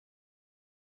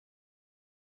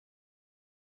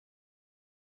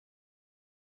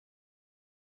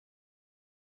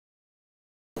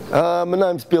My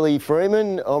name's Billy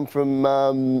Freeman. I'm from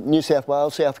New South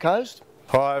Wales, South Coast.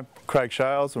 Hi, Craig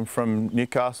Shales. I'm from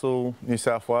Newcastle, New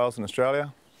South Wales in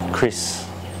Australia. Chris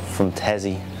from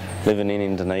Tassie, living in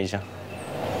Indonesia.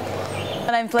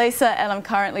 My name's Lisa and I'm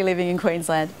currently living in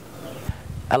Queensland.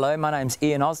 Hello, my name's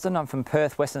Ian Osden. I'm from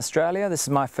Perth, Western Australia. This is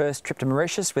my first trip to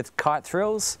Mauritius with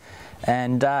Kitethrills,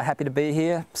 and happy to be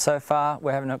here. So far,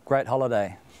 we're having a great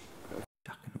holiday.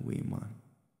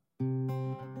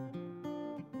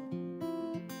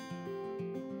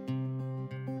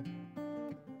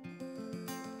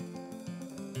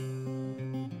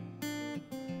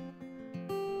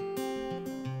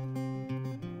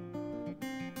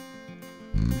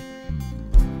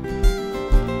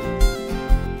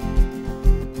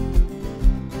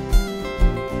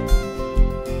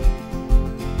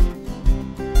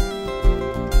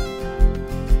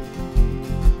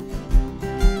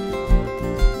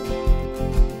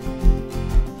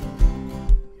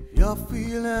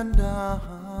 Feeling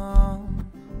down,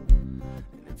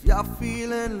 and if you're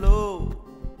feeling low,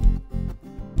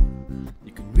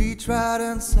 you can reach right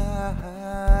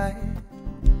inside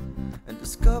and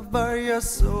discover your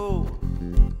soul.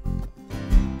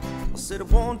 I said it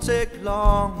won't take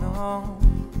long, no.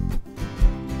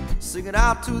 Sing it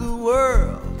out to the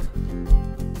world.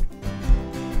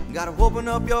 You gotta open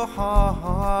up your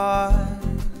heart,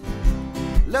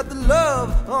 let the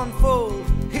love unfold.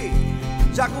 Hey.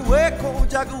 Jacaweco,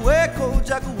 Jacaweco,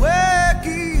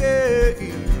 Jacaweki, yeah.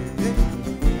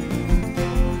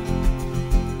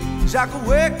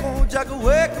 Jacaweco,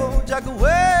 Jacaweco,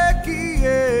 Jacaweki,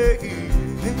 yeah.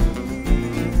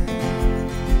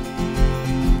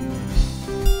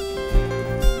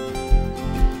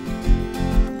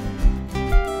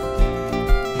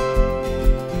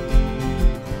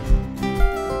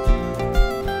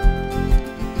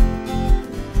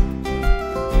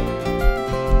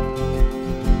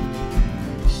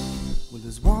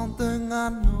 There's one thing I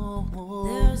know.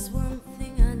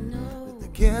 That they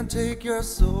can't take your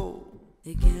soul.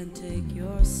 They can't take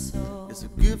your soul. It's a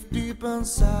gift deep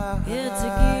inside. It's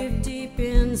a gift deep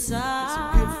inside. It's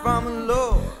a gift from the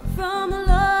Lord. From the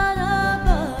Lord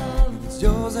above. It's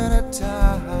yours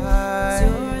anytime. It's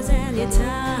yours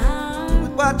anytime. Do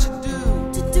with what you do.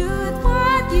 To do with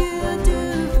what you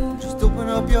do. Just open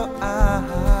up your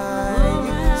eyes. Open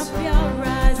up your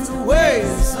eyes to the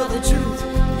ways of the truth.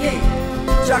 Yeah.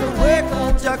 Jacaweco,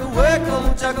 Jacaweco,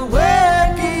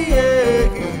 Jacaweki, yeah.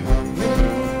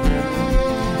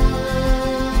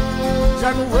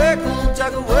 Jacaweco,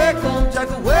 Jacaweco,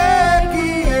 Jacaweki,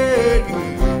 yeah.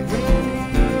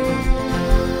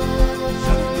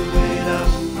 Jacanuera,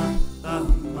 uma,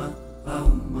 uma,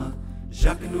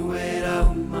 Jacanuera,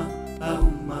 uma,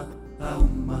 uma,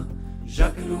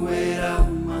 Jacanuera,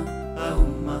 uma,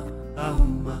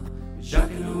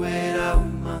 Jacanuera,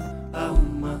 uma,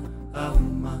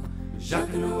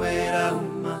 Jacanuera,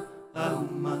 uma,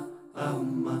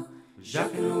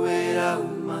 Jacanuera,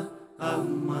 uma,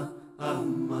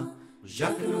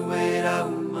 Jacanuera,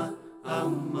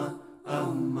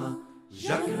 uma,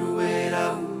 Jacanuera,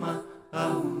 uma,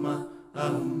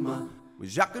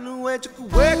 Jacanuera,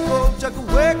 Jacaweco,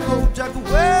 Jacaweco,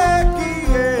 Jacaweki,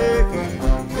 yeah.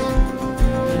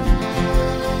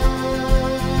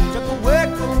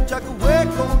 Jacaweco,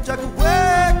 Jacaweco,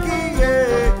 Jacaweki, yeah.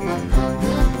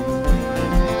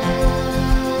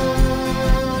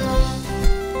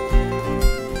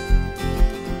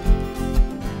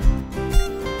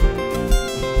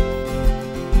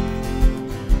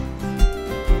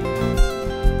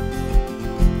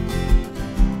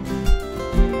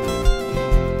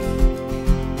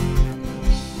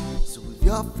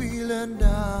 Feeling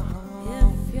down,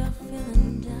 if you're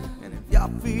feeling down, and if you're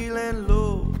feeling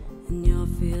low, and you're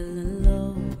feeling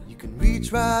low, you can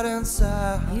reach right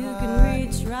inside. You can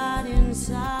reach right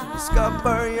inside.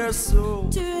 Discover your soul.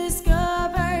 To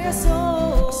discover your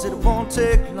soul. I said it won't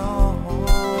take long.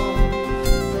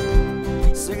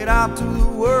 Sing it out to the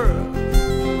world.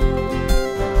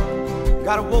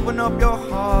 Gotta open up your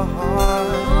heart.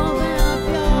 Open up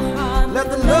your heart. Let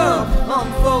the love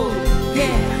unfold.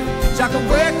 Yeah.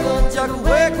 Jacaweco,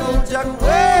 Jacaweco,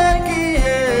 Jacaweki,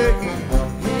 yeah.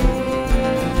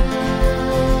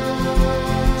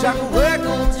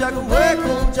 Jacaweco,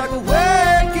 Jacaweco,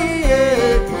 Jacaweki,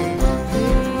 yeah.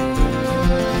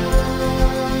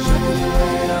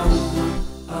 Jacanuera,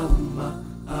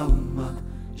 uma,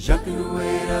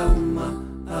 Jacanuera, uma,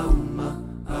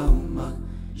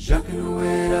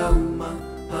 Jacanuera, uma,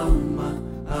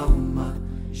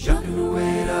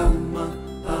 Jacanuera, uma,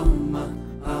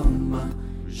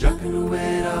 Jacanuera.